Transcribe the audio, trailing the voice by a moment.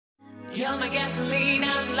You're my gasoline,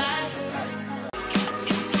 I'm light.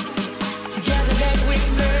 Together that we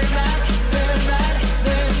burn right, burn right,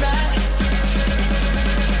 burn right.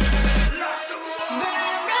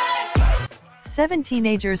 Burn right. 7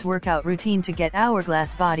 teenagers workout routine to get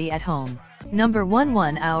hourglass body at home. Number 1.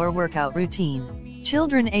 1 hour workout routine.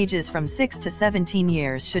 Children ages from 6 to 17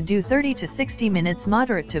 years should do 30 to 60 minutes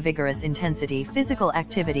moderate to vigorous intensity physical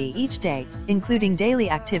activity each day, including daily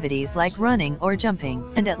activities like running or jumping,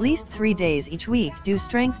 and at least 3 days each week do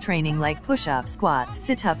strength training like push-ups, squats,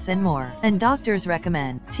 sit-ups and more. And doctors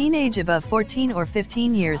recommend teenage above 14 or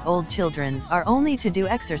 15 years old children's are only to do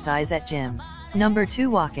exercise at gym. Number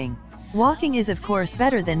 2. Walking. Walking is of course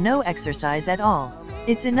better than no exercise at all.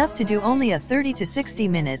 It's enough to do only a 30 to 60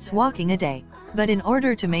 minutes walking a day. But in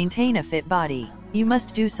order to maintain a fit body, you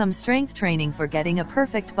must do some strength training for getting a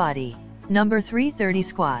perfect body. Number 3. 30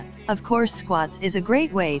 squats. Of course squats is a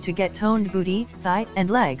great way to get toned booty, thigh, and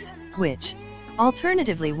legs, which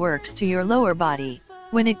alternatively works to your lower body.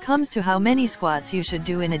 When it comes to how many squats you should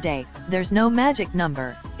do in a day, there's no magic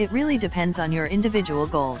number, it really depends on your individual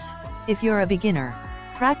goals. If you're a beginner,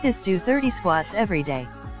 practice do 30 squats every day.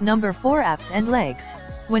 Number 4. Abs and legs.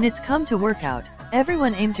 When it's come to workout,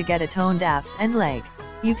 everyone aim to get a toned abs and leg.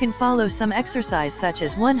 You can follow some exercise such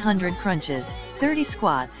as 100 crunches, 30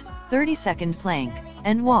 squats, 30-second plank,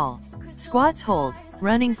 and wall squats hold,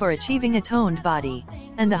 running for achieving a toned body.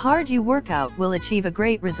 And the hard you work out will achieve a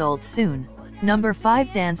great result soon. Number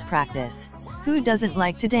 5. Dance practice. Who doesn't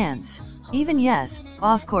like to dance? Even yes,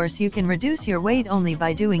 of course you can reduce your weight only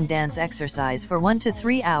by doing dance exercise for 1 to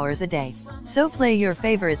 3 hours a day. So play your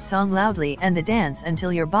favorite song loudly and the dance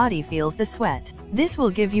until your body feels the sweat. This will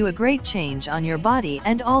give you a great change on your body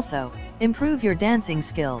and also improve your dancing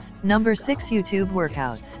skills. Number 6. YouTube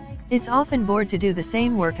workouts. It's often bored to do the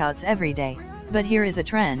same workouts every day, but here is a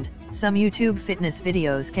trend. Some YouTube fitness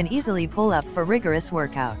videos can easily pull up for rigorous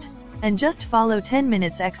workout. And just follow 10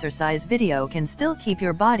 minutes exercise video can still keep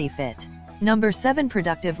your body fit. Number 7.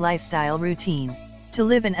 Productive lifestyle routine. To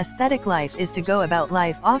live an aesthetic life is to go about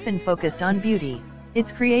life often focused on beauty.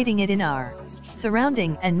 It's creating it in our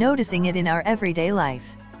surrounding and noticing it in our everyday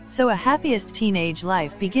life. So a happiest teenage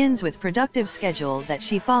life begins with productive schedule that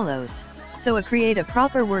she follows. So create a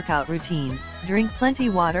proper workout routine, drink plenty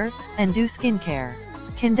water, and do skincare.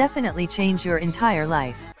 Can definitely change your entire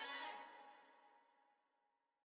life.